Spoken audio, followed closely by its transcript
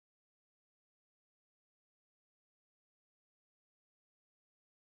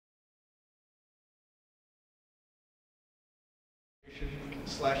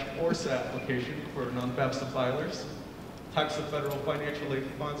course application for non-FAFSA filers, types of federal financial aid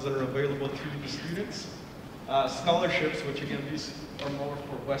funds that are available to the students, scholarships, which again, these are more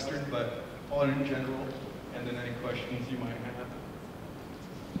for Western, but all in general, and then any questions you might have.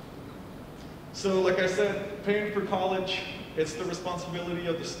 So like I said, paying for college, it's the responsibility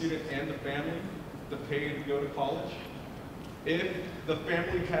of the student and the family to pay to go to college. If the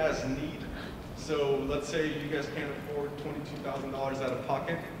family has need, so let's say you guys can't afford $22,000 out of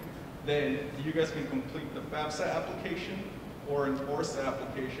pocket, then you guys can complete the FAFSA application or an ORSA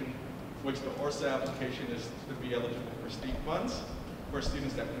application, which the ORSA application is to be eligible for state funds for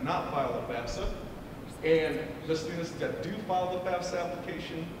students that do not file a FAFSA. And the students that do file the FAFSA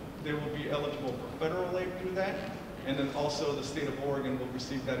application, they will be eligible for federal aid through that. And then also the state of Oregon will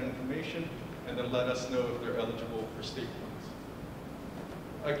receive that information and then let us know if they're eligible for state funds.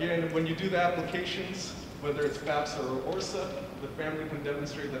 Again, when you do the applications, whether it's FAFSA or ORSA, the family can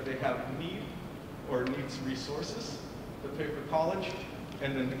demonstrate that they have need or needs resources to pay for college,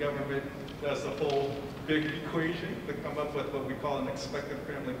 and then the government does the whole big equation to come up with what we call an expected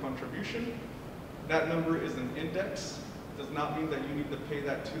family contribution. That number is an index. It does not mean that you need to pay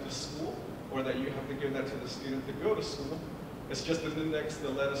that to the school or that you have to give that to the student to go to school. It's just an index to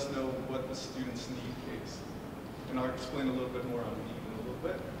let us know what the student's need is. And I'll explain a little bit more on need in a little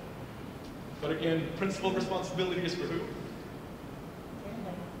bit. But again, principal responsibility is for who?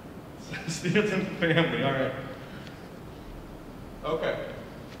 Students and family, all right. Okay,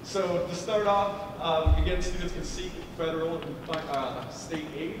 so to start off, again, students can seek federal and state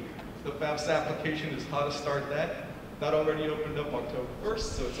aid. The FAFSA application is how to start that. That already opened up October 1st,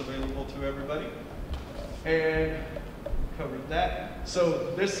 so it's available to everybody. And covered that.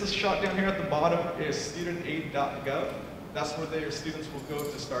 So this is shot down here at the bottom is studentaid.gov. That's where their students will go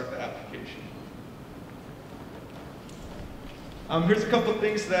to start the application. Here's a couple of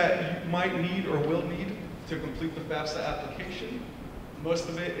things that you might need or will need to complete the FAFSA application. Most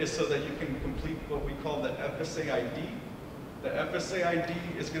of it is so that you can complete what we call the FSA ID. The FSA ID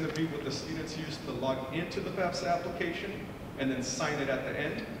is going to be what the students use to log into the FAFSA application and then sign it at the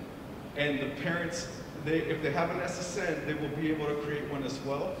end. And the parents, if they have an SSN, they will be able to create one as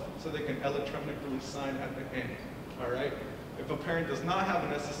well, so they can electronically sign at the end. All right? If a parent does not have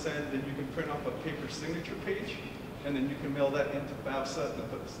an SSN, then you can print off a paper signature page, and then you can mail that into FAFSA and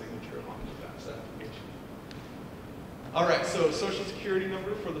put the signature on the FAFSA application. All right, so social security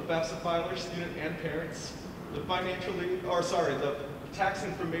number for the FAFSA filer, student and parents. The the tax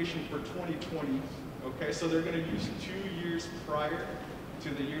information for 2020, okay? So they're gonna use 2 years prior to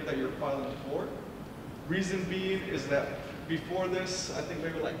the year that you're filing for. Reason being is that before this, I think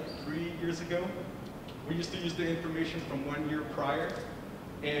maybe like 3 years ago, we used to use the information from 1 year prior,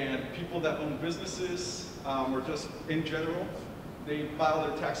 and people that own businesses, or just in general, they file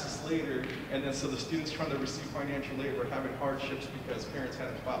their taxes later, and then so the students trying to receive financial aid were having hardships because parents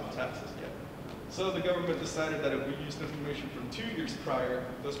hadn't filed taxes yet. So the government decided that if we used information from 2 years prior,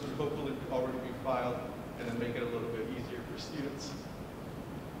 those would hopefully already be filed and then make it a little bit easier for students.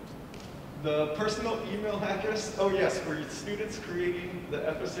 The personal email address, oh yes, for students creating the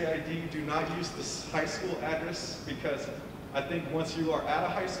FSA ID, do not use the high school address, because I think once you are at a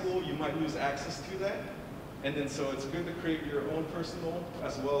high school, you might lose access to that. And then so it's good to create your own personal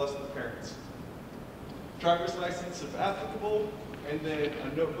as well as the parents. Driver's license if applicable, and then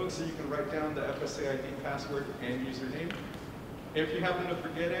a notebook so you can write down the FSA ID password and username. If you happen to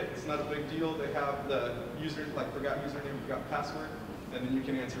forget it, it's not a big deal. They have the forgot username, forgot password, and then you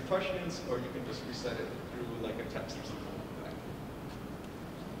can answer questions, or you can just reset it through like a text or something like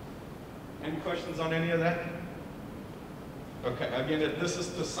that. Any questions on any of that? Okay, again, this is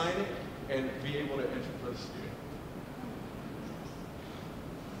to sign it and be able to enter for the student.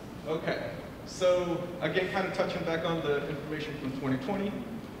 Okay. So again, kind of touching back on the information from 2020,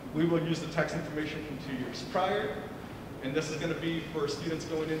 we will use the tax information from 2 years prior, and this is going to be for students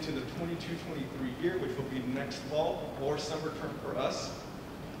going into the 22-23 year, which will be next fall or summer term for us.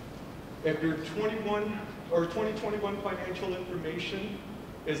 If your 21 or 2021 financial information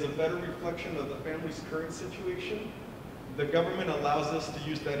is a better reflection of the family's current situation, the government allows us to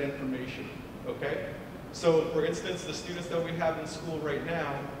use that information, okay? So for instance, the students that we have in school right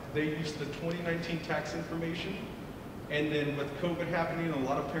now, they use the 2019 tax information, and then with COVID happening, a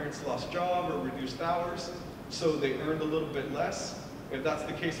lot of parents lost job or reduced hours, so they earned a little bit less. If that's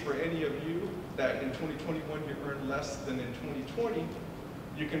the case for any of you, that in 2021 you earned less than in 2020,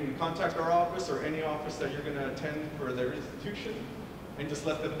 you can contact our office or any office that you're gonna attend for their institution, and just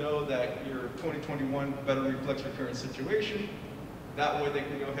let them know that your 2021 better reflects your current situation. That way they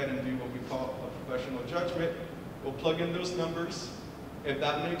can go ahead and do what we call a professional judgment. We'll plug in those numbers, If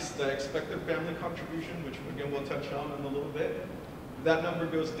that makes the expected family contribution, which again we'll touch on in a little bit, if that number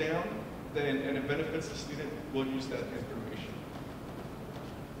goes down, then, and it benefits the student, we'll use that information.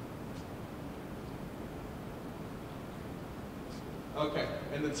 Okay,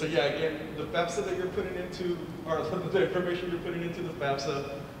 and then so yeah, again, the FAFSA that you're putting into, or the information you're putting into the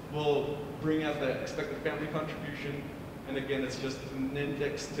FAFSA will bring out the expected family contribution, and again, it's just an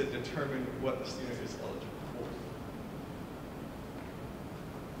index to determine what the student is eligible for.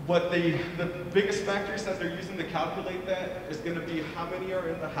 But the biggest factors that they're using to calculate that is going to be how many are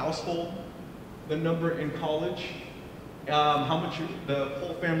in the household, the number in college, how much the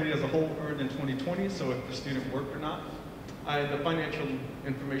whole family as a whole earned in 2020, so if the student worked or not, and the financial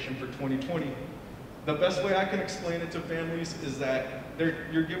information for 2020. The best way I can explain it to families is that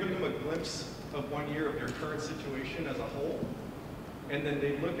you're giving them a glimpse of 1 year of your current situation as a whole, and then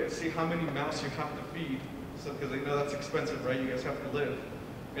they look at, see how many mouths you have to feed, so because they know that's expensive, right? You guys have to live.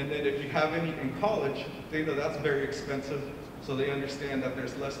 And then if you have any in college, they know that's very expensive, so they understand that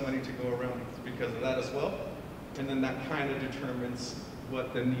there's less money to go around because of that as well. And then that kind of determines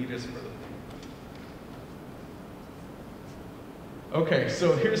what the need is for the family. Okay,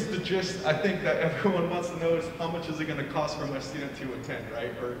 so here's the gist. I think that everyone wants to know is how much is it going to cost for my student to attend,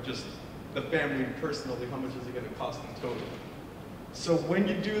 right? Or just the family personally, how much is it going to cost in total? So when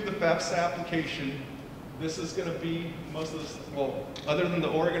you do the FAFSA application, this is going to be most of this, well, other than the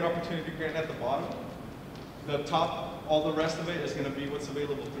Oregon Opportunity Grant at the bottom, the top, all the rest of it is going to be what's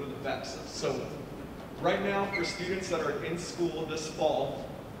available through the FAFSA. So right now, for students that are in school this fall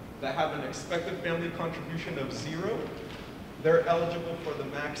that have an expected family contribution of 0, they're eligible for the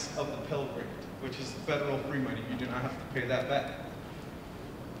max of the Pell Grant, which is federal free money. You do not have to pay that back.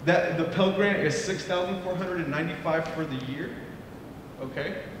 The Pell Grant is $6,495 for the year,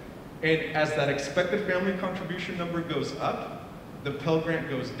 okay? And as that expected family contribution number goes up, the Pell Grant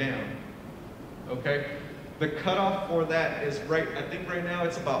goes down, okay? The cutoff for that is I think right now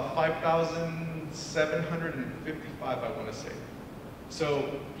it's about $5,755, I want to say. So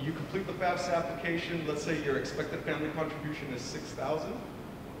you complete the FAFSA application, let's say your expected family contribution is $6,000,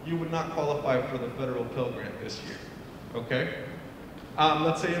 you would not qualify for the federal Pell Grant this year, okay?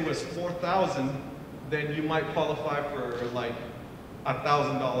 Let's say it was $4,000, then you might qualify for like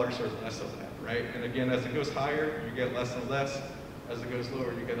 $1,000 or less of that, right? And again, as it goes higher, you get less and less. As it goes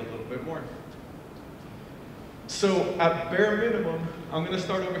lower, you get a little bit more. So at bare minimum, I'm gonna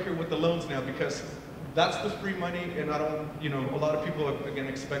start over here with the loans now because that's the free money, and I don't, a lot of people, again,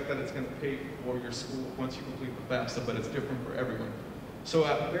 expect that it's going to pay for your school once you complete the FAFSA, but it's different for everyone. So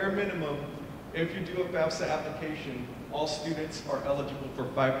at bare minimum, if you do a FAFSA application, all students are eligible for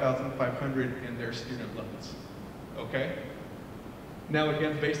 $5,500 in their student loans, okay? Now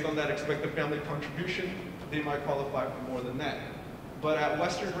again, based on that expected family contribution, they might qualify for more than that. But at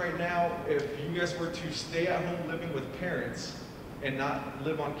Western right now, if you guys were to stay at home living with parents and not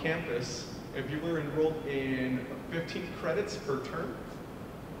live on campus, if you were enrolled in 15 credits per term,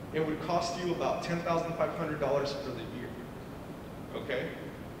 it would cost you about $10,500 for the year, okay?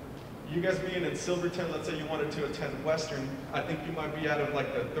 You guys being in Silverton, let's say you wanted to attend Western, I think you might be out of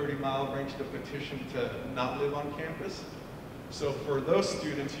like the 30-mile range to petition to not live on campus. So for those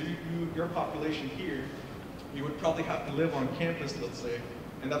students, your population here, you would probably have to live on campus, let's say,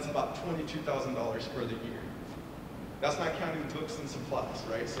 and that's about $22,000 for the year. That's not counting books and supplies,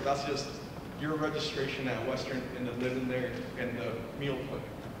 right? So that's just your registration at Western and the living there and the meal plan.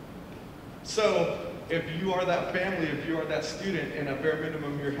 So if you are that family, if you are that student, and at bare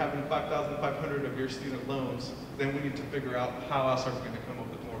minimum you're having $5,500 of your student loans, then we need to figure out how else are we going to come up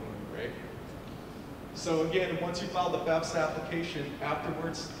with more money, right? So again, once you file the FAFSA application,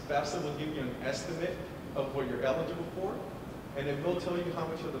 afterwards, FAFSA will give you an estimate of what you're eligible for, and it will tell you how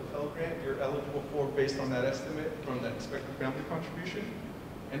much of the Pell Grant you're eligible for based on that estimate from the expected family contribution.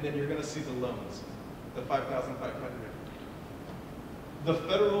 And then you're going to see the loans, the $5,500. The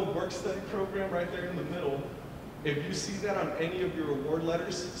federal work study program right there in the middle, if you see that on any of your award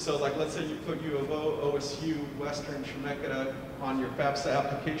letters, so like let's say you put U of O, OSU, Western, Chemeketa on your FAFSA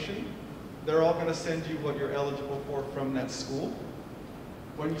application, they're all going to send you what you're eligible for from that school.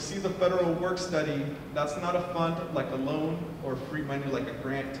 When you see the federal work study, that's not a fund like a loan or free money like a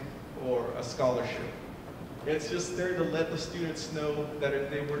grant or a scholarship. It's just there to let the students know that if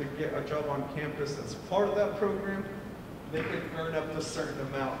they were to get a job on campus that's part of that program, they can earn up a certain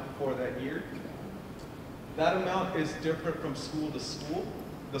amount for that year. That amount is different from school to school.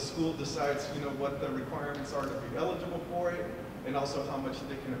 The school decides, what the requirements are to be eligible for it, and also how much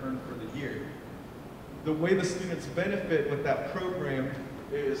they can earn for the year. The way the students benefit with that program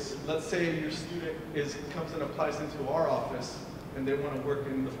is, let's say your student comes and applies into our office, and they want to work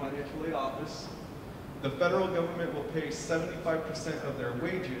in the financial aid office, the federal government will pay 75% of their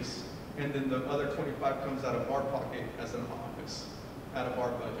wages, and then the other 25 comes out of our pocket as an office, out of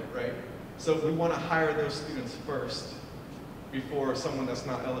our budget, right? So we want to hire those students first before someone that's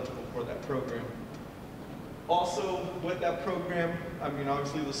not eligible for that program. Also, with that program, I mean,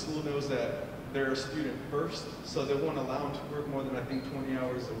 obviously the school knows that they're a student first, so they won't allow them to work more than, I think, 20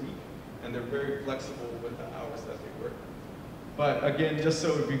 hours a week, and they're very flexible with the hours that they work. But again, just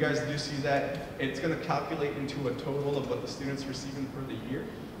so if you guys do see that, it's going to calculate into a total of what the student's receiving for the year,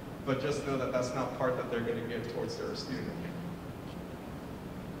 but just know that that's not part that they're going to give towards their student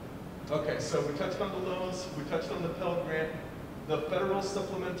account. Okay, so we touched on the loans, we touched on the Pell Grant, the Federal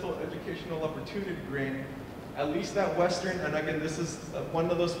Supplemental Educational Opportunity Grant. At least at Western, and again, this is one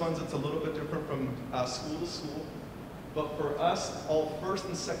of those funds that's a little bit different from school to school, but for us, all first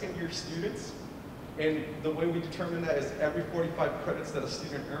and second year students, and the way we determine that is every 45 credits that a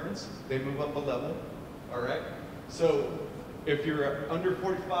student earns, they move up a level, all right? So if you're under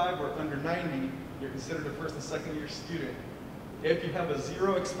 45 or under 90, you're considered a first and second year student. If you have a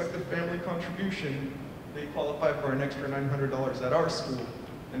 0 expected family contribution, they qualify for an extra $900 at our school.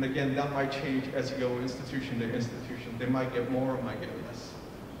 And again, that might change as you go institution to institution. They might get more or might get less.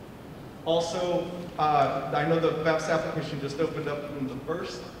 Also, I know the FAFSA application just opened up on the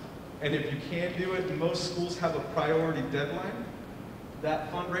 1st, and if you can't do it, most schools have a priority deadline.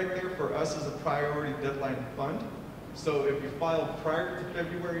 That fund right there for us is a priority deadline fund. So if you filed prior to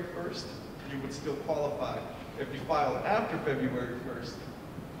February 1st, you would still qualify. If you filed after February 1st,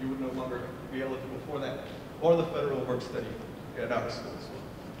 you would no longer be eligible for that, or the federal work study at our schools.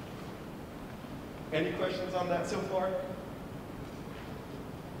 Any questions on that so far?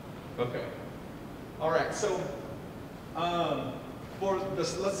 Okay. All right, so for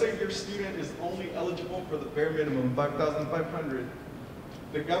this, let's say your student is only eligible for the bare minimum, $5,500.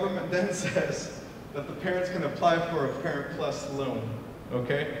 The government then says that the parents can apply for a Parent Plus loan,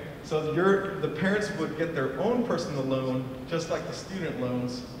 okay? So the parents would get their own personal loan, just like the student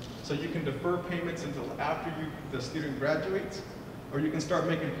loans, so you can defer payments until after the student graduates, or you can start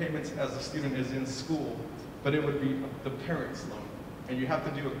making payments as the student is in school, but it would be the parent's loan, and you have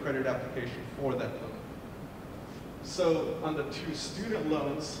to do a credit application for that loan. So on the 2 student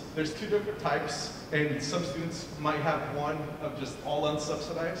loans, there's 2 different types, and some students might have one of just all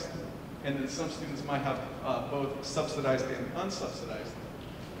unsubsidized, and then some students might have both subsidized and unsubsidized.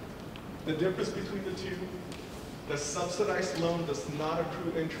 The difference between the 2, the subsidized loan does not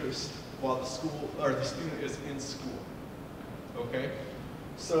accrue interest while the school or the student is in school. Okay,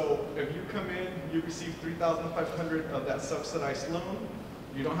 so if you come in, you receive $3,500 of that subsidized loan.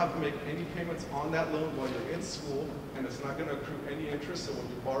 You don't have to make any payments on that loan while you're in school, and it's not going to accrue any interest, so what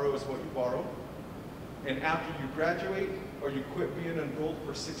you borrow is what you borrow. And after you graduate or you quit being enrolled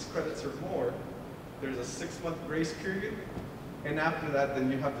for 6 credits or more, there's a 6-month grace period, and after that, then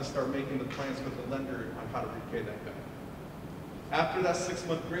you have to start making the plans with the lender on how to repay that back. After that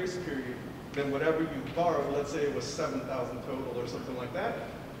 6-month grace period, then whatever you borrow, let's say it was $7,000 total or something like that,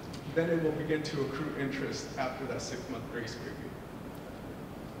 then it will begin to accrue interest after that 6-month grace period.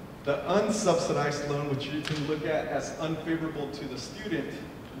 The unsubsidized loan, which you can look at as unfavorable to the student,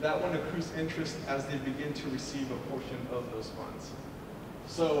 that one accrues interest as they begin to receive a portion of those funds.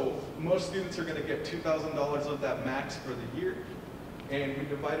 So most students are going to get $2,000 of that max for the year, and we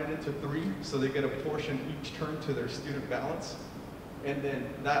divide it into 3, so they get a portion each term to their student balance. And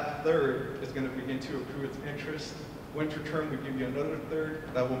then that third is going to begin to accrue its interest. Winter term, we give you another third.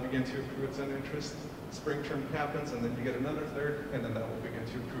 That will begin to accrue its own interest. Spring term happens, and then you get another third, and then that will begin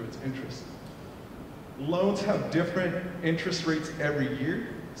to accrue its interest. Loans have different interest rates every year.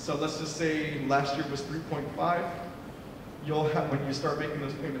 So let's just say last year was 3.5. You'll have, when you start making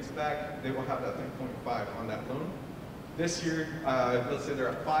those payments back, they will have that 3.5 on that loan. This year, let's say they're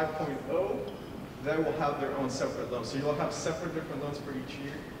at 5.0. They will have their own separate loans. So you'll have separate different loans for each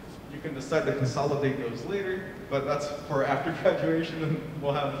year. You can decide to consolidate those later, but that's for after graduation, and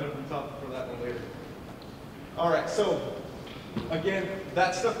we'll have a different topic for that one later. All right, so again,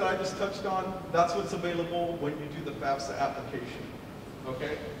 that stuff that I just touched on, that's what's available when you do the FAFSA application,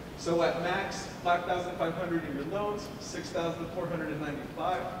 okay? So at max, $5,500 in your loans,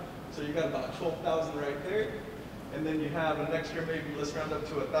 $6,495. So you got about $12,000 right there. And then you have an extra, maybe let's round up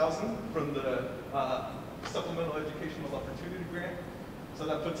to $1,000 from the Supplemental Educational Opportunity Grant. So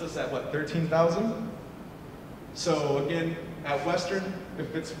that puts us at what, $13,000? So again, at Western,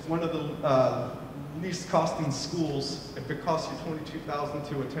 if it's one of the least costing schools, if it costs you $22,000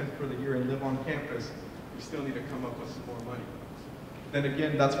 to attend for the year and live on campus, you still need to come up with some more money. Then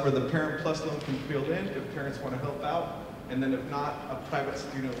again, that's where the Parent Plus loan can fill in if parents want to help out. And then if not, a private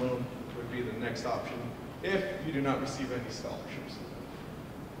student loan would be the next option if you do not receive any scholarships.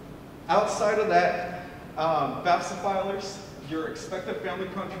 Outside of that, FAFSA filers, your expected family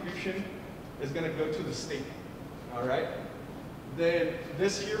contribution is going to go to the state, all right? Then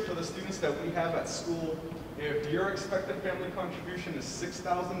this year for the students that we have at school, if your expected family contribution is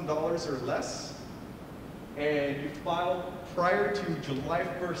 $6,000 or less, and you file prior to July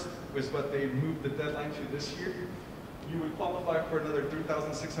 1st, was what they moved the deadline to this year, you would qualify for another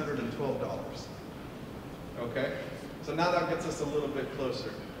 $3,612. Okay? So now that gets us a little bit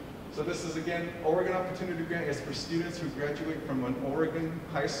closer. So this is, again, Oregon Opportunity Grant is for students who graduate from an Oregon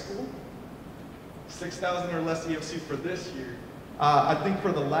high school. 6,000 or less EFC for this year. I think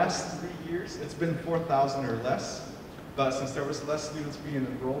for the last 3 years, it's been 4,000 or less. But since there was less students being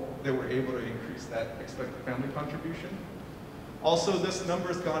enrolled, they were able to increase that expected family contribution. Also, this number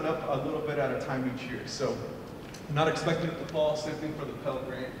has gone up a little bit at a time each year. So not expecting it to fall, same thing for the Pell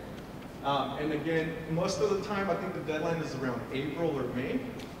Grant. And again, most of the time, I think the deadline is around April or May.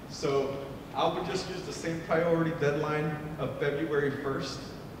 So I would just use the same priority deadline of February 1st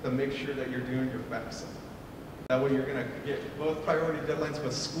to make sure that you're doing your FAFSA. That way you're gonna get both priority deadlines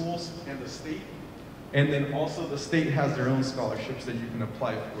with schools and the state. And then also the state has their own scholarships that you can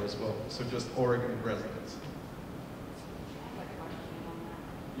apply for as well. So just Oregon residents. I have a question on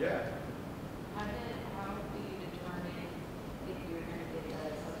that. Yeah. How do you determine if you're going to get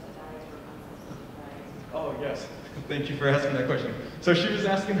subsidized or unsubsidized? Oh, yes. Thank you for asking that question. So she was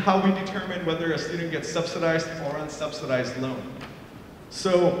asking how we determine whether a student gets subsidized or unsubsidized loan.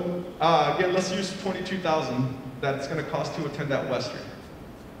 So again, let's use $22,000 that it's going to cost to attend at Western.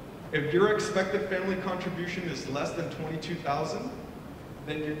 If your expected family contribution is less than $22,000,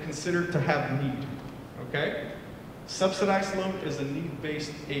 then you're considered to have need, okay? Subsidized loan is a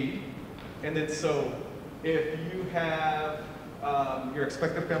need-based aid. And then so if you have, your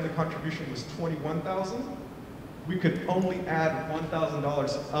expected family contribution was $21,000, we could only add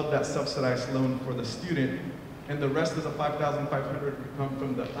 $1,000 of that subsidized loan for the student, and the rest of the $5,500 would come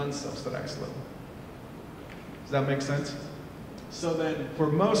from the unsubsidized loan. Does that make sense? So then for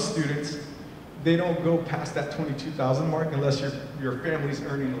most students, they don't go past that $22,000 mark unless your family's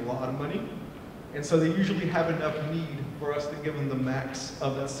earning a lot of money. And so they usually have enough need for us to give them the max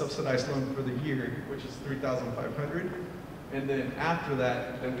of that subsidized loan for the year, which is $3,500. And then after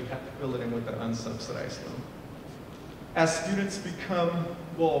that, then we have to fill it in with the unsubsidized loan. As students become,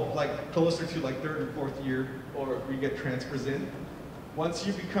 well, like closer to like third and fourth year, or if we get transfers in, once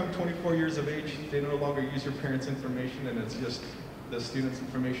you become 24 years of age, they no longer use your parents' information and it's just the student's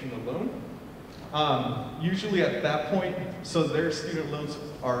information alone. Usually at that point, so their student loans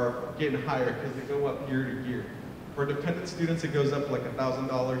are getting higher because they go up year to year. For dependent students, it goes up like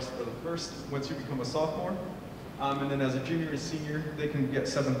 $1,000 for the first, once you become a sophomore. And then as a junior and senior, they can get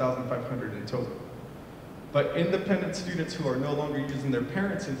 $7,500 in total. But independent students who are no longer using their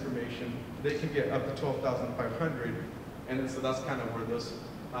parents' information, they can get up to $12,500. And then, so that's kind of where those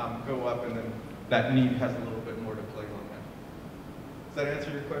go up, and then that need has a little bit more to play on that. Does that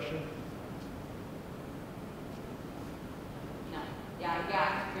answer your question? No. Yeah, you're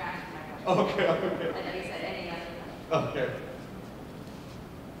asking my question. Okay, okay. I know you said any other question. Okay.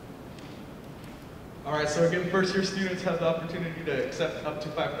 All right, so again, first-year students have the opportunity to accept up to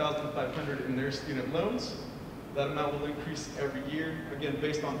 $5,500 in their student loans. That amount will increase every year, again,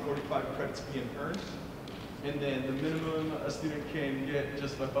 based on 45 credits being earned. And then the minimum a student can get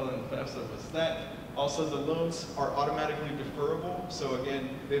just by following the FAFSA was that. Also, the loans are automatically deferrable. So again,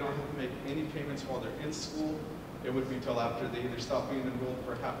 they don't have to make any payments while they're in school. It would be until after they either stop being enrolled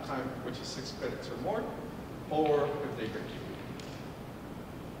for half time, which is 6 credits or more, or if they graduate.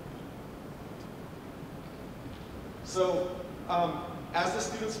 So as the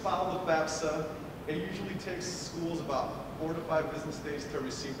students file the FAFSA, it usually takes schools about 4 to 5 business days to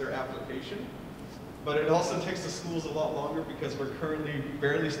receive their application. But it also takes the schools a lot longer because we're currently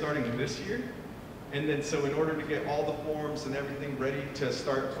barely starting this year. And then so in order to get all the forms and everything ready to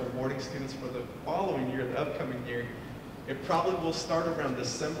start awarding students for the following year, the upcoming year, it probably will start around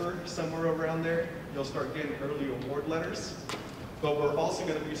December, somewhere around there. You'll start getting early award letters. But we're also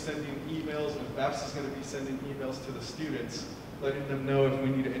going to be sending emails, and FAFSA is going to be sending emails to the students, letting them know if we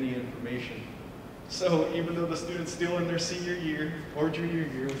need any information. So even though the student's still in their senior year or junior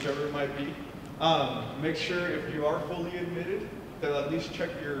year, whichever it might be, make sure if you are fully admitted, to at least check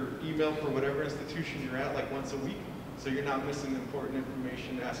your email for whatever institution you're at, like once a week, so you're not missing important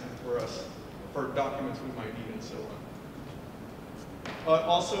information asking for us for documents we might need and so on.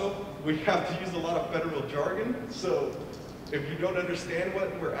 Also, we have to use a lot of federal jargon, so If you don't understand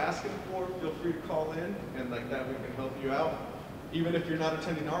what we're asking for, feel free to call in, and like that we can help you out. Even if you're not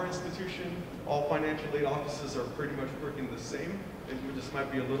attending our institution, all financial aid offices are pretty much working the same. It just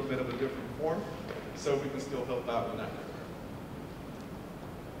might be a little bit of a different form, so we can still help out in that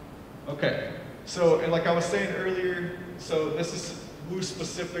regard. Okay, so, and like I was saying earlier, so this is WU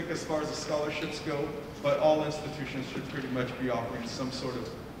specific as far as the scholarships go, but all institutions should pretty much be offering some sort of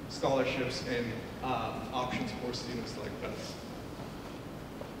scholarships and options for students like us.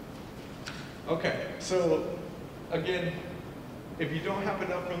 Okay, so again, if you don't have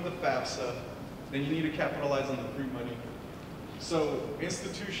enough from the FAFSA, then you need to capitalize on the free money. So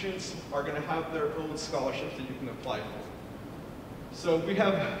institutions are going to have their own scholarships that you can apply for. So we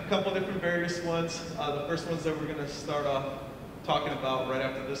have a couple different various ones. The first ones that we're going to start off talking about right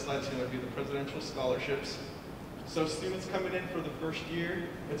after this slide is going to be the presidential scholarships. So students coming in for the first year,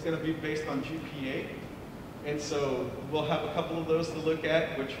 it's going to be based on GPA. And so we'll have a couple of those to look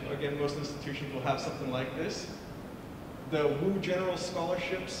at, which again, most institutions will have something like this. The WU General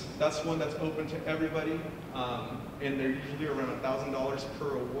Scholarships, that's one that's open to everybody, and they're usually around $1,000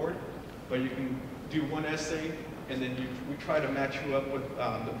 per award, but you can do one essay, and then we try to match you up with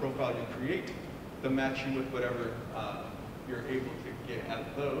the profile you create to match you with whatever you're able to get out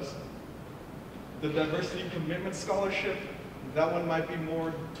of those. The Diversity Commitment Scholarship, that one might be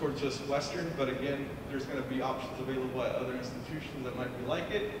more towards just Western, but again, there's going to be options available at other institutions that might be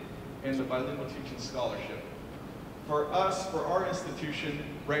like it, and the Bilingual Teaching Scholarship. For us, for our institution,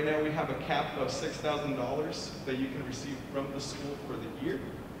 right now we have a cap of $6,000 that you can receive from the school for the year.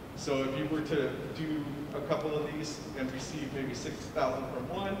 So if you were to do a couple of these and receive maybe $6,000 from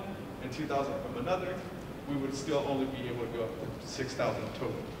one and $2,000 from another, we would still only be able to go up to $6,000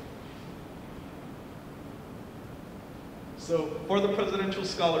 total. So for the presidential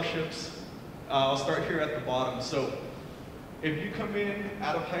scholarships, I'll start here at the bottom. So if you come in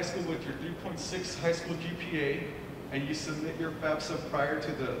out of high school with your 3.6 high school GPA and you submit your FAFSA prior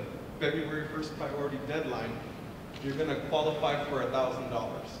to the February 1st priority deadline, you're going to qualify for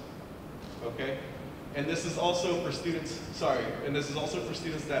 $1,000. Okay? And this is also for students, and this is also for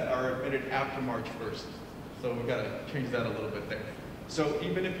students that are admitted after March 1st. So we've got to change that a little bit there. So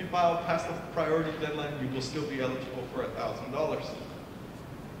even if you file past the priority deadline, you will still be eligible for $1,000.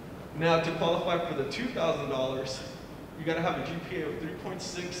 Now to qualify for the $2,000, you got to have a GPA of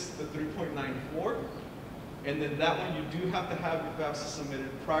 3.6 to 3.94. And then that one, you do have to have your FAFSA submitted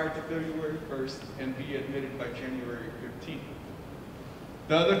prior to February 1st and be admitted by January 15th.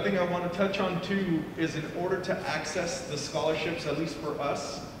 The other thing I want to touch on too is in order to access the scholarships, at least for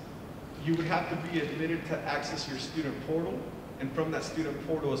us, you would have to be admitted to access your student portal. And from that student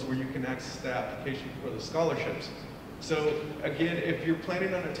portal is where you can access the application for the scholarships. So again, if you're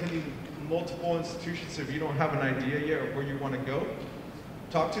planning on attending multiple institutions, if you don't have an idea yet of where you want to go,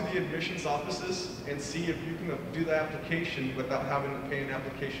 talk to the admissions offices and see if you can do the application without having to pay an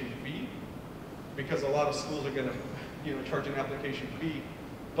application fee, because a lot of schools are going to, charge an application fee,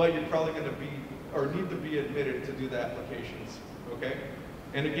 but you're probably going to be or need to be admitted to do the applications. Okay?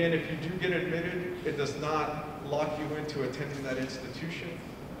 And again, if you do get admitted, it does not lock you into attending that institution.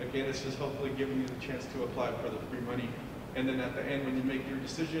 Again, it's just hopefully giving you the chance to apply for the free money. And then at the end, when you make your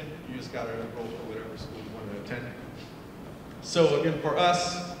decision, you just got to enroll for whatever school you want to attend. So again, for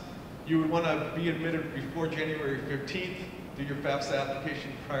us, you would want to be admitted before January 15th, do your FAFSA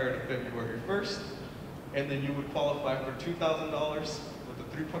application prior to February 1st, and then you would qualify for $2,000 with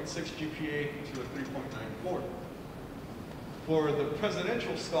a 3.6 GPA to a 3.94. For the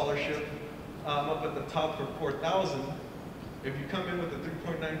presidential scholarship, up at the top for $4,000, if you come in with a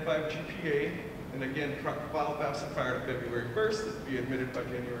 3.95 GPA, and again, file FAFSA prior to February 1st, be admitted by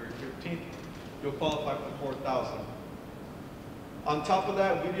January 15th, you'll qualify for $4,000. On top of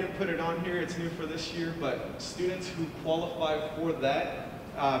that, we didn't put it on here, it's new for this year, but students who qualify for that,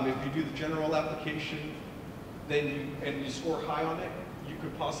 if you do the general application, then you score high on it, you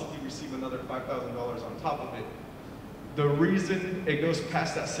could possibly receive another $5,000 on top of it. The reason it goes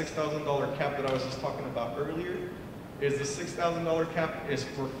past that $6,000 cap that I was just talking about earlier is the $6,000 cap is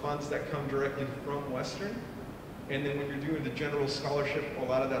for funds that come directly from Western. And then when you're doing the general scholarship, a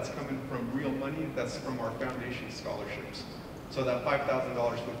lot of that's coming from real money, that's from our foundation scholarships. So that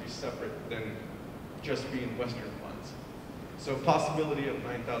 $5,000 would be separate than just being Western funds. So possibility of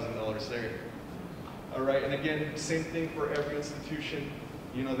 $9,000 there. All right, and again, same thing for every institution.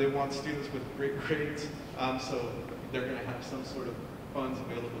 They want students with great grades, so they're going to have some sort of funds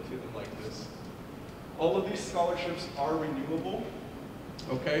available to them like this. All of these scholarships are renewable.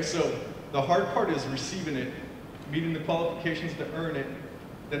 Okay, so the hard part is receiving it, meeting the qualifications to earn it.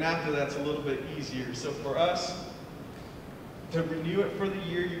 Then after that's a little bit easier. So for us, To renew it for the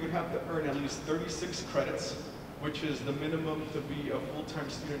year, you would have to earn at least 36 credits, which is the minimum to be a full-time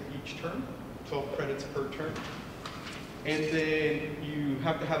student each term, 12 credits per term. And then you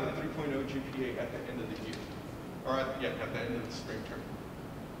have to have a 3.0 GPA at the end of the year, or at the end of the spring term.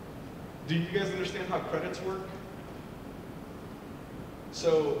 Do you guys understand how credits work?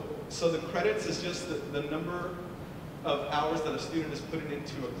 So the credits is just the number of hours that a student is putting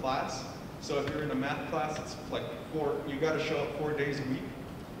into a class. So if you're in a math class, it's like you got to show up 4 days a week.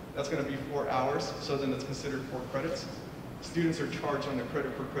 That's going to be 4 hours, so then it's considered 4 credits. Students are charged on a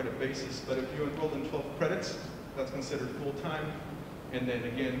credit per credit basis, but if you enroll in 12 credits, that's considered full-time. And then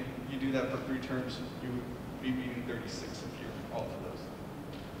again, you do that for 3 terms, you would be meeting 36 if you're all of those.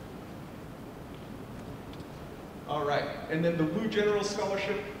 All right, and then the WU General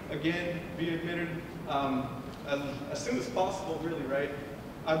Scholarship, again, be admitted as soon as possible, really, right?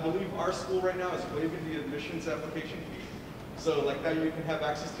 I believe our school right now is waiving the admissions application fee. So like that, you can have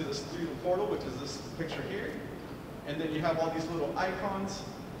access to the student portal, which is this picture here. And then you have all these little icons.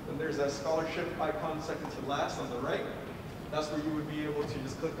 And there's that scholarship icon second to last on the right. That's where you would be able to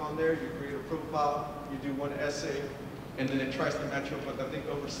just click on there, you create a profile, you do 1 essay, and then it tries to match up with, I think,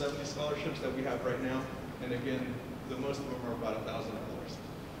 over 70 scholarships that we have right now. And again, the most of them are about $1,000.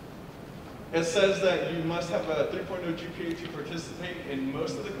 It says that you must have a 3.0 GPA to participate in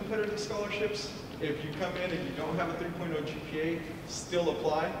most of the competitive scholarships. If you come in and you don't have a 3.0 GPA, still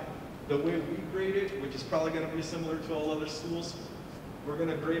apply. The way we grade it, which is probably going to be similar to all other schools, we're going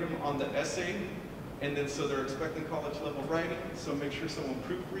to grade them on the essay, and then so they're expecting college level writing, so make sure someone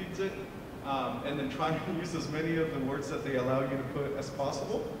proofreads it, and then try to use as many of the words that they allow you to put as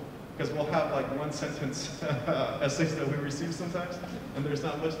possible. Because we'll have like 1-sentence essays that we receive sometimes, and there's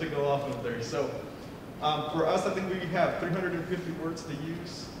not much to go off of there. So for us, I think we have 350 words to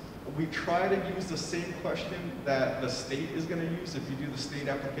use. We try to use the same question that the state is going to use if you do the state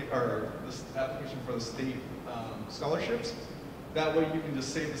application for the state scholarships. That way you can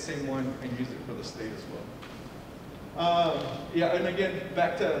just save the same one and use it for the state as well. Yeah, and again,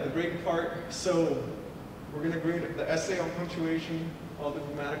 back to the grading part. So we're going to grade the essay on punctuation, all the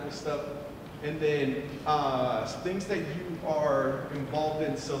grammatical stuff, and then things that you are involved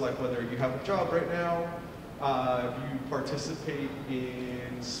in, so like whether you have a job right now, if you participate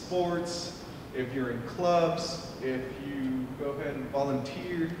in sports, if you're in clubs, if you go ahead and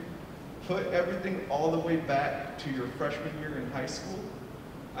volunteer, put everything all the way back to your freshman year in high school.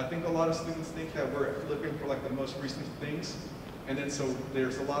 I think a lot of students think that we're looking for like the most recent things, and then so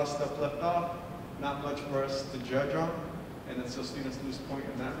there's a lot of stuff left off, not much for us to judge on. And then so students lose point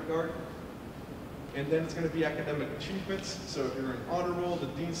in that regard. And then it's going to be academic achievements. So if you're in honor roll, the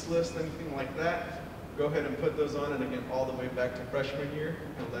dean's list, anything like that, go ahead and put those on, and again, all the way back to freshman year,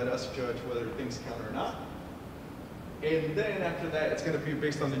 and let us judge whether things count or not. And then after that, it's going to be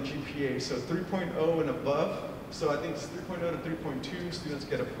based on the GPA. So 3.0 and above. So I think it's 3.0 to 3.2, students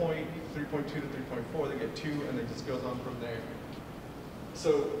get a point, 3.2 to 3.4, they get 2, and it just goes on from there.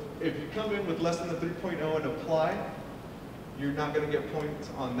 So if you come in with less than the 3.0 and apply, you're not going to get points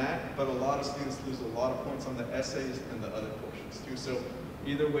on that, but a lot of students lose a lot of points on the essays and the other portions too. So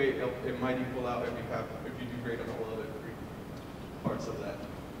either way, it might equal out if you do grade on all other 3 parts of that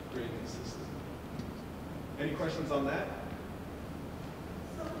grading system. Any questions on that?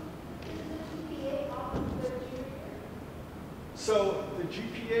 So the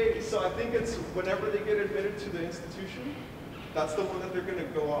GPA, so I think it's whenever they get admitted to the institution, that's the one that they're going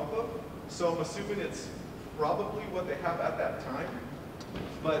to go off of. So I'm assuming it's probably what they have at that time.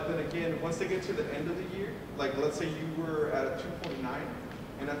 But then again, once they get to the end of the year, like let's say you were at a 2.9,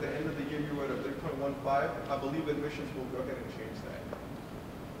 and at the end of the year you were at a 3.15, I believe admissions will go ahead and change that.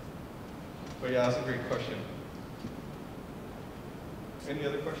 But yeah, that's a great question. Any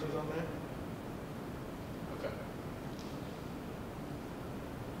other questions on that? Okay.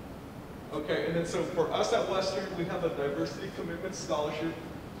 Okay, and then so for us at Western, we have a diversity commitment scholarship,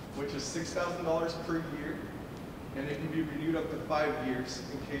 which is $6,000 per year, and it can be renewed up to 5 years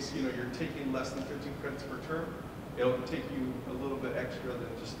in case you're taking less than 15 credits per term. It'll take you a little bit extra than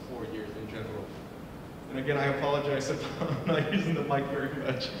just 4 years in general. And again, I apologize if I'm not using the mic very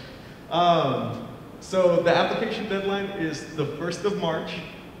much. So the application deadline is the 1st of March.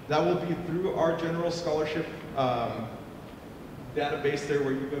 That will be through our general scholarship database there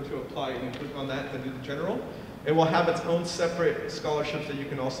where you go to apply and you click on that to do the general. It will have its own separate scholarships that you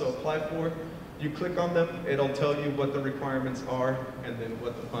can also apply for. You click on them, it'll tell you what the requirements are and then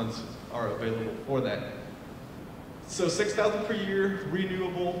what the funds are available for that. So $6,000 per year,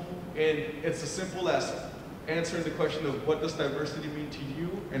 renewable, and it's as simple as answering the question of what does diversity mean to you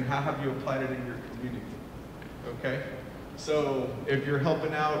and how have you applied it in your community, okay? So if you're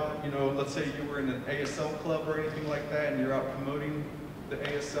helping out, you know, let's say you were in an ASL club or anything like that, and you're out promoting the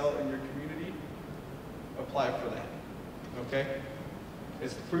ASL in your community, apply for that, okay?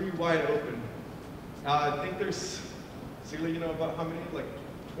 It's pretty wide open. I think there's, Celia, you know about how many, like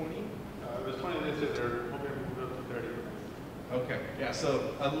 20? It was 20 this year, they're hoping to move up to 30. Okay, yeah,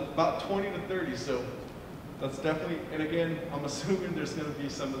 so about 20 to 30, so that's definitely, and again, I'm assuming there's gonna be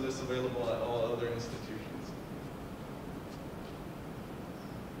some of this available at all other institutions.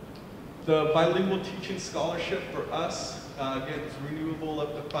 The bilingual teaching scholarship for us, again, it's renewable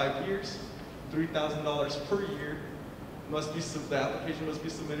up to 5 years, $3,000 per year. The application must be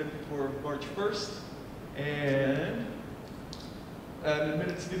submitted before March 1st, and an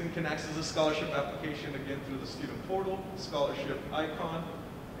admitted student can access a scholarship application again through the student portal, scholarship icon.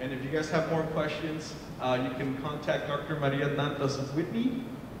 And if you guys have more questions, you can contact Dr. Maria Dantas Whitney,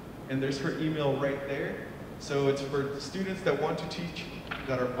 and there's her email right there. So it's for students that want to teach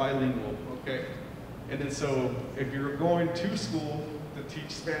that are bilingual, okay? And then so if you're going to school to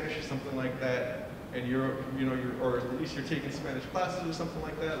teach Spanish or something like that, and or at least you're taking Spanish classes or something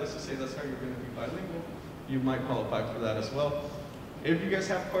like that, let's just say that's how you're going to be bilingual, you might qualify for that as well. If you guys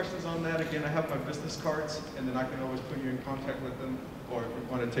have questions on that, again, I have my business cards, and then I can always put you in contact with them, or if you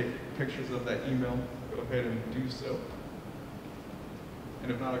want to take pictures of that email, go ahead and do so.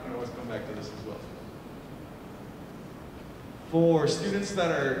 And if not, I can always come back to this as well. For students that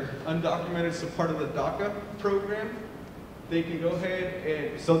are undocumented, so part of the DACA program, they can go ahead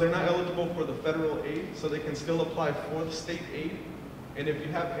and, so they're not eligible for the federal aid, so they can still apply for the state aid. And if you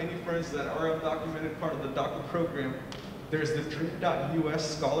have any friends that are undocumented part of the DACA program, there's the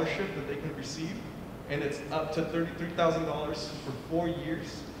Dream.US scholarship that they can receive, and it's up to $33,000 for 4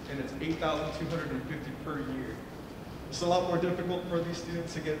 years, and it's $8,250 per year. It's a lot more difficult for these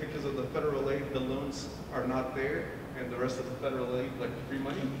students, again, because of the federal aid. The loans are not there, and the rest of the federal aid, like free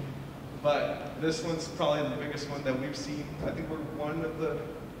money. But this one's probably the biggest one that we've seen. I think we're one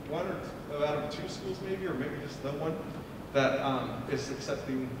or out of 2 schools maybe, or maybe just the one that is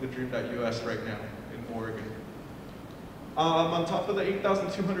accepting the Dream.US right now in Oregon. On top of the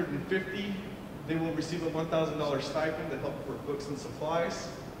 $8,250, they will receive a $1,000 stipend to help for books and supplies.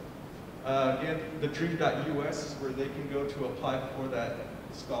 Again, the Dream.US is where they can go to apply for that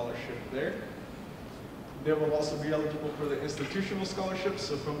scholarship there. They will also be eligible for the institutional scholarships,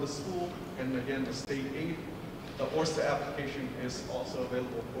 so from the school, and again, the state aid. The ORSA application is also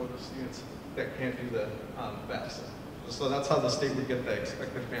available for the students that can't do the FAFSA. So that's how the state would get the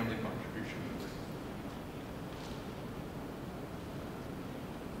expected family contribution.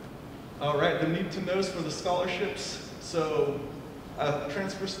 All right, the need to knows for the scholarships. So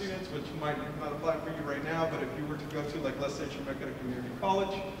transfer students, which might not apply for you right now, but if you were to go to, like, let's say Chemeketa Community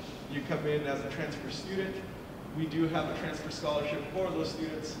College, you come in as a transfer student. We do have a transfer scholarship for those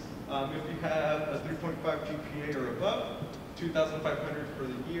students. If you have a 3.5 GPA or above, $2,500 for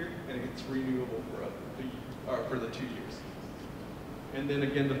the year, and it's renewable for the 2 years. And then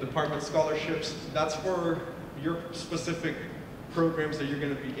again, the department scholarships, that's for your specific programs that you're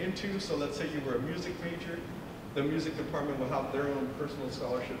going to be into. So let's say you were a music major, the music department will have their own personal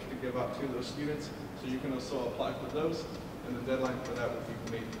scholarships to give out to those students. So you can also apply for those, and the deadline for that would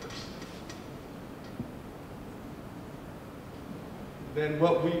be May 1st. Then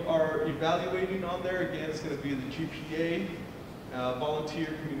what we are evaluating on there, again, is going to be the GPA, volunteer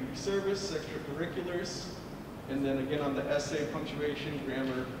community service, extracurriculars, and then again on the essay, punctuation,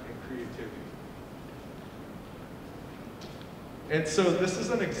 grammar, and creativity. And so this is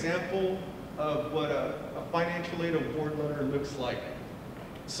an example of what a financial aid award letter looks like.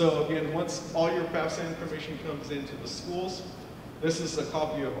 So again, once all your FAFSA information comes into the schools, this is a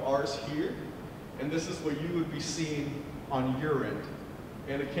copy of ours here, and this is what you would be seeing on your end.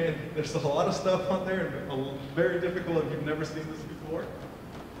 And again, there's a lot of stuff on there, and very difficult if you've never seen this before.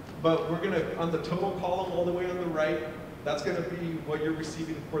 But we're gonna, on the total column all the way on the right, that's gonna be what you're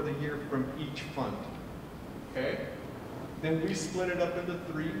receiving for the year from each fund, okay? Then we split it up into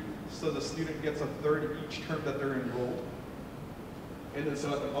 3, so the student gets a third each term that they're enrolled. And then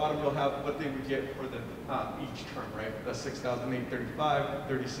so at the bottom, you'll have what they would get for the each term, right? The $6,835,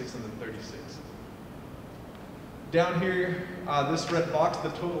 36, and then 36. Down here, this red box, the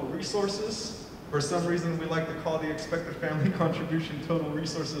total resources. For some reason, we like to call the expected family contribution total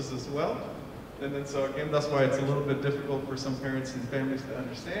resources as well. And then so again, that's why it's a little bit difficult for some parents and families to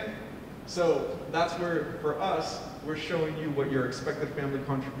understand. So that's where, for us, we're showing you what your expected family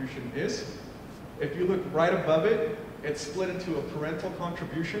contribution is. If you look right above it, it's split into a parental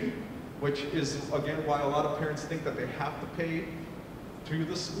contribution, which is, again, why a lot of parents think that they have to pay to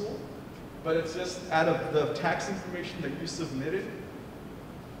the school. but it's just out of the tax information that you submitted,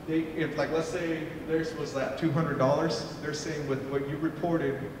 if like, let's say theirs was that $200, they're saying with what you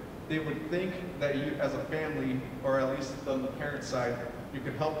reported, they would think that you as a family, or at least on the parent side, you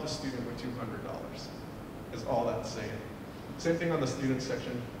could help the student with $200, is all that's saying. Same thing on the student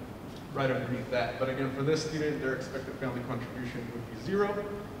section, right underneath that. But again, for this student, their expected family contribution would be 0,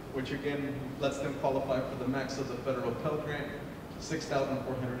 which again, lets them qualify for the max of the federal Pell Grant,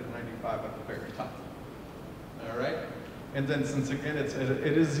 $6,495 at the very top. All right? And then since again,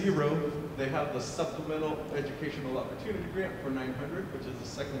 it is 0, they have the Supplemental Educational Opportunity Grant for $900, which is the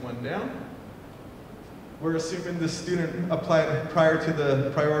second one down. We're assuming this student applied prior to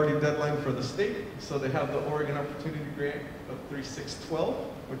the priority deadline for the state, so they have the Oregon Opportunity Grant of $3,612,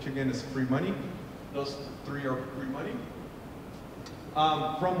 which again is free money. Those 3 are free money.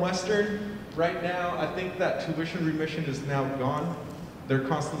 From Western, right now, I think that tuition remission is now gone. They're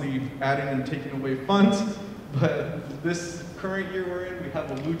constantly adding and taking away funds, but this current year we're in, we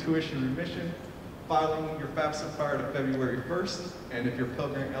have a lieu tuition remission, filing your FAFSA prior to February 1st, and if you're Pell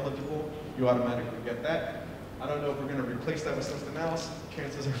Grant eligible, you automatically get that. I don't know if we're going to replace that with something else.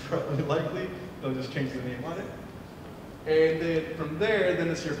 Chances are probably likely. They'll just change the name on it. And then from there, then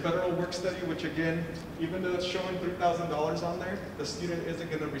it's your federal work study, which again, even though it's showing $3,000 on there, the student isn't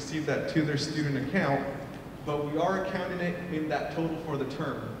going to receive that to their student account, but we are accounting it in that total for the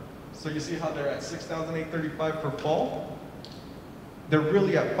term. So you see how they're at $6,835 for fall? They're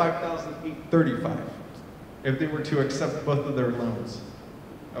really at $5,835 if they were to accept both of their loans,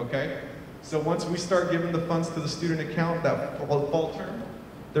 okay? So once we start giving the funds to the student account, that fall term,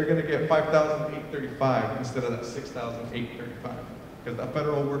 they're going to get $5,835 instead of that $6,835, because that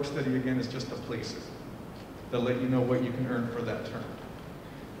federal work study, again, is just a placer to let you know what you can earn for that term.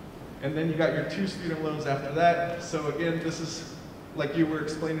 And then you got your 2 student loans after that. So again, this is like you were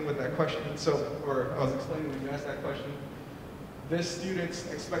explaining with that question, or I was explaining when you asked that question. This student's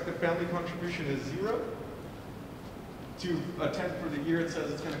expected family contribution is 0. To attend for the year, it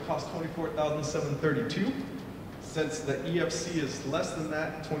says it's going to cost $24,732. Since the EFC is less than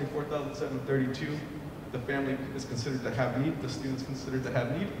that, $24,732, the family is considered to have need, the student's considered to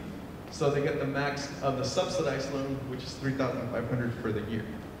have need. So they get the max of the subsidized loan, which is $3,500 for the year.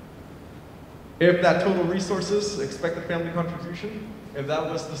 If that total resources, expected family contribution, if that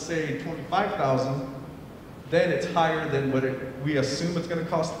was to say $25,000, then it's higher than what we assume it's going to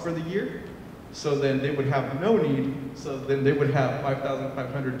cost for the year. So then they would have no need, so then they would have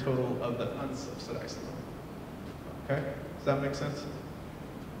 $5,500 total of the unsubsidized loan. Okay, does that make sense?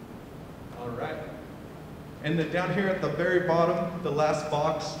 All right. And then down here at the very bottom, the last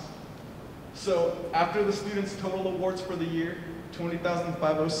box. So after the student's total awards for the year,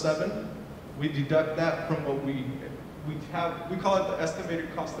 $20,507, we deduct that from what we call it the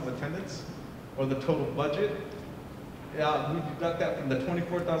estimated cost of attendance, or the total budget. We deduct that from the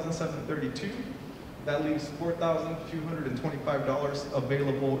 $24,732. That leaves $4,225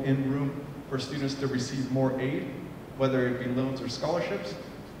 available in room for students to receive more aid, whether it be loans or scholarships.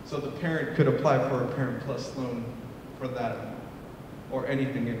 So the parent could apply for a Parent Plus loan for that amount, or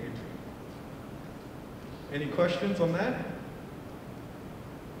anything in between. Any questions on that?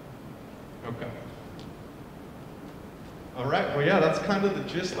 Okay. All right, well, yeah, that's kind of the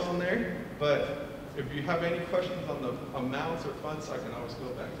gist on there, but if you have any questions on the amounts or funds, I can always go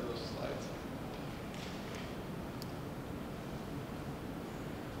back to those slides.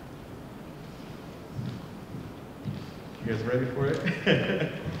 You guys ready for it?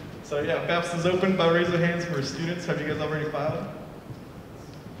 So yeah, FAFSA is open by raise of hands for students. Have you guys already filed?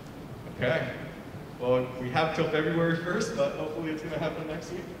 Okay. Well, we have till February 1st, but hopefully it's going to happen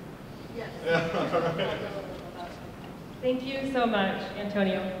next week. Yes. Yeah. All right. Thank you so much,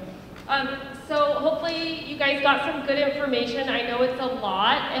 Antonio. So hopefully you guys got some good information. I know it's a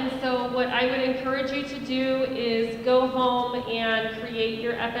lot, and so what I would encourage you to do is go home and create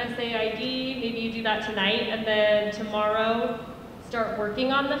your FSA ID. Maybe you do that tonight, and then tomorrow start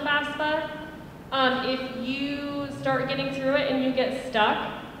working on the FAFSA. If you start getting through it and you get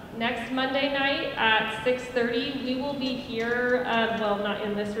stuck, next Monday night at 6:30, we will be here, well, not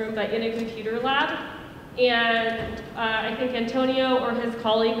in this room, but in a computer lab. And I think Antonio or his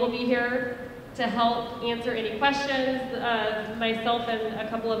colleague will be here to help answer any questions. Myself and a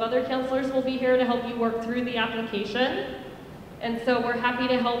couple of other counselors will be here to help you work through the application. And so we're happy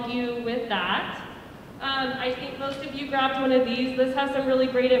to help you with that. I think most of you grabbed one of these. This has some really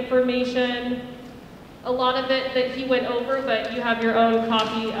great information. A lot of it that he went over, but you have your own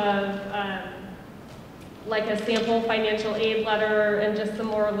copy of like a sample financial aid letter and just some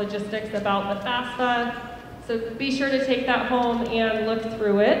more logistics about the FAFSA. So be sure to take that home and look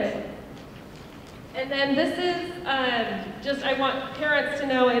through it. And then this is just, I want parents to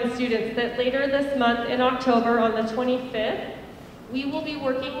know and students that later this month in October on the 25th, we will be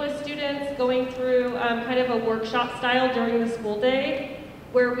working with students going through kind of a workshop style during the school day,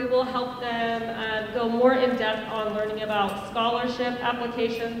 where we will help them go more in depth on learning about scholarship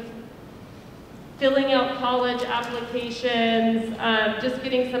applications, filling out college applications, just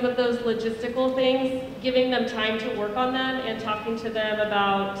getting some of those logistical things, giving them time to work on them and talking to them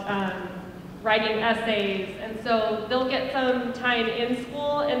about writing essays. And so they'll get some time in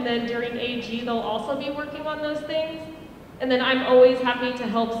school, and then during AG they'll also be working on those things. And then I'm always happy to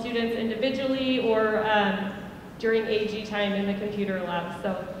help students individually or during AG time in the computer lab.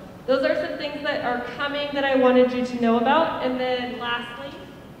 So those are some things that are coming that I wanted you to know about. And then lastly,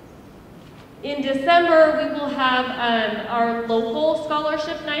 in December we will have our local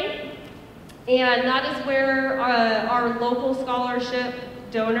scholarship night. And that is where our local scholarship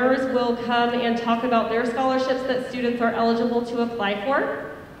donors will come and talk about their scholarships that students are eligible to apply for.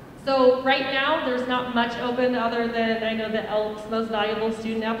 So right now, there's not much open other than I know that ELK's Most Valuable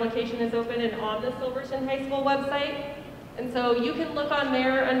Student application is open and on the Silverton High School website. And so you can look on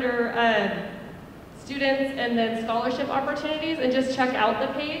there under students and then scholarship opportunities and just check out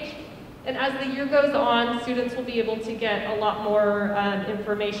the page. And as the year goes on, students will be able to get a lot more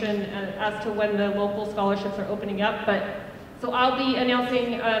information as to when the local scholarships are opening up. So I'll be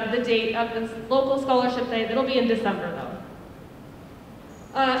announcing the date of this local scholarship day. That'll be in December though.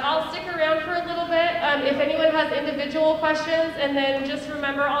 I'll stick around for a little bit if anyone has individual questions, and then just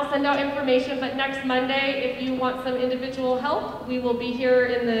remember I'll send out information, but next Monday if you want some individual help, we will be here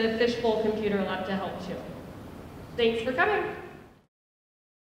in the Fishbowl Computer Lab to help too. Thanks for coming.